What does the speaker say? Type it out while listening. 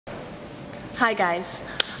Hi guys.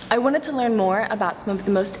 I wanted to learn more about some of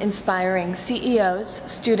the most inspiring CEOs,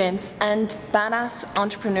 students, and badass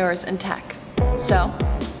entrepreneurs in tech. So,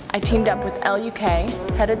 I teamed up with ELLE UK,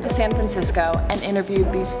 headed to San Francisco, and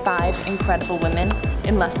interviewed these 5 incredible women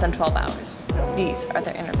in less than 12 hours. These are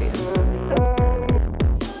their interviews.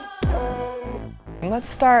 Let's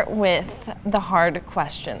start with the hard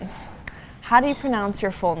questions. How do you pronounce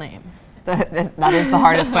your full name? That is the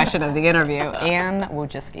hardest question of the interview. Anne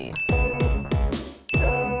Wojcicki.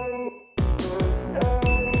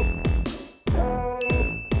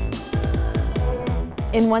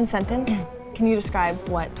 In one sentence, can you describe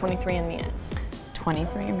what 23andMe is?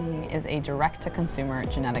 23andMe is a direct-to-consumer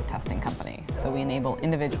genetic testing company. So we enable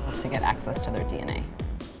individuals to get access to their DNA.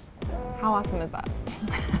 How awesome is that?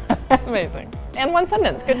 That's amazing. In one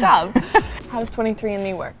sentence, good job. How does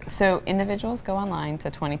 23andMe work? So individuals go online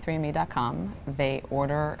to 23andme.com. They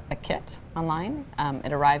order a kit online.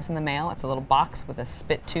 It arrives in the mail. It's a little box with a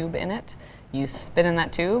spit tube in it. You spit in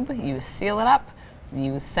that tube, you seal it up,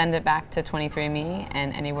 you send it back to 23andMe,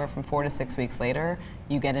 and anywhere from 4 to 6 weeks later,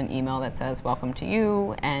 you get an email that says, welcome to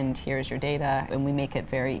you, and here's your data. And we make it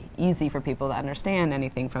very easy for people to understand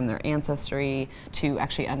anything from their ancestry to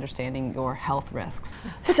actually understanding your health risks.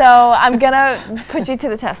 So I'm gonna put you to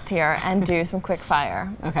the test here and do some quick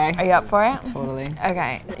fire. Okay. Are you up for it? Totally.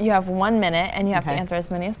 Okay. You have 1 minute and you have to answer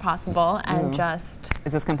as many as possible and just...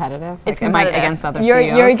 Is this competitive? It's competitive. Am I against other CEOs?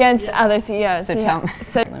 CEOs? You're against other CEOs. So tell me.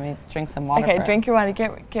 So let me drink some water. Okay, first. drink your water.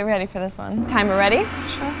 Get ready for this one. Timer ready?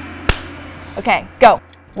 Sure. Okay, go.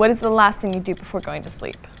 What is the last thing you do before going to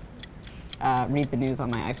sleep? Read the news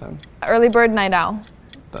on my iPhone. Early bird, night owl?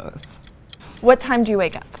 Both. What time do you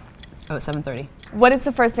wake up? Oh, it's 7:30. What is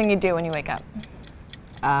the first thing you do when you wake up?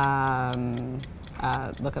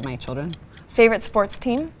 Look at my children. Favorite sports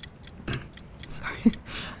team? Sorry.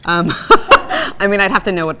 I mean, I'd have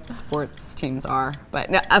to know what sports teams are,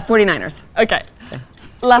 but no, 49ers. Okay.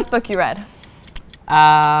 Last book you read?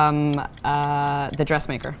 The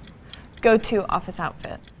Dressmaker. Go-to office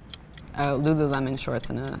outfit? Lululemon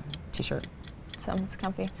shorts and a t-shirt. Sounds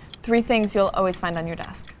comfy. 3 things you'll always find on your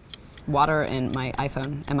desk? Water and my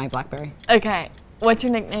iPhone and my BlackBerry. Okay. What's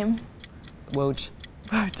your nickname? Woj.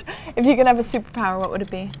 Woj. If you could have a superpower, what would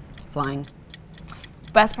it be? Flying.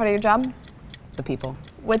 Best part of your job? The people.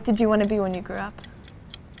 What did you want to be when you grew up?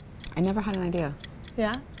 I never had an idea.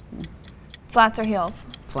 Yeah? Flats or heels?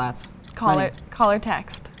 Flats. Call or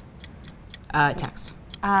text? Text.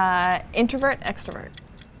 Introvert, extrovert?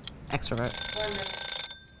 Extrovert.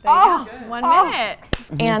 There you go. 1 minute.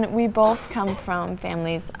 And we both come from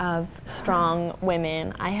families of strong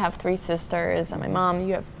women. I have 3 sisters and my mom.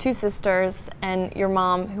 You have 2 sisters and your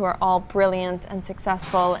mom, who are all brilliant and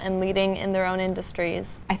successful and leading in their own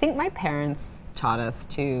industries. I think my parents taught us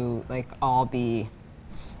to all be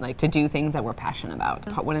to do things that we're passionate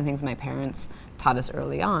about. One of the things my parents taught us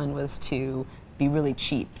early on was to be really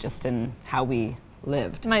cheap just in how we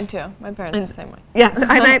lived. Mine too. My parents are the same way. Yes, yeah,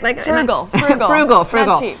 so frugal. Frugal.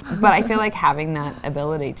 Not cheap. But I feel like having that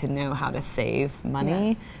ability to know how to save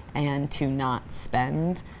money and to not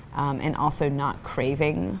spend, and also not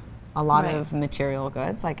craving a lot of material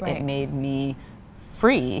goods, it made me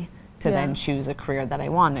free to then choose a career that I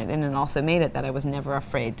wanted, and it also made it that I was never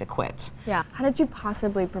afraid to quit. Yeah. How did you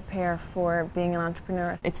possibly prepare for being an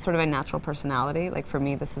entrepreneur? It's sort of a natural personality. For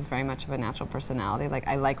me, this is very much of a natural personality.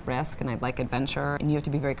 I like risk and I like adventure, and you have to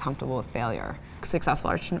be very comfortable with failure.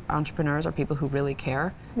 Successful entrepreneurs are people who really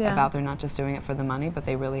care about, they're not just doing it for the money, but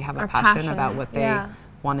they really have a passion about what they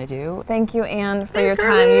want to do. Thank you, Anne, for your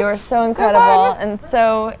time. You are so incredible and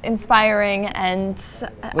so inspiring, and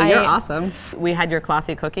you're awesome. We had your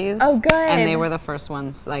KLOSSY cookies. Oh, good. And they were the first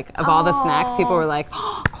ones. Of all the snacks, people were like,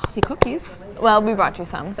 oh, KLOSSY cookies. Well, we brought you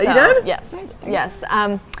some. So you did? Yes. Nice, yes.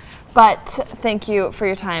 But thank you for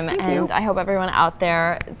your time, and I hope everyone out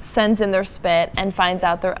there sends in their spit and finds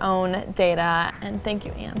out their own data. And thank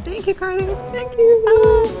you, Anne. Thank you, Carly. Thank you.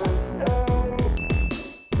 Bye.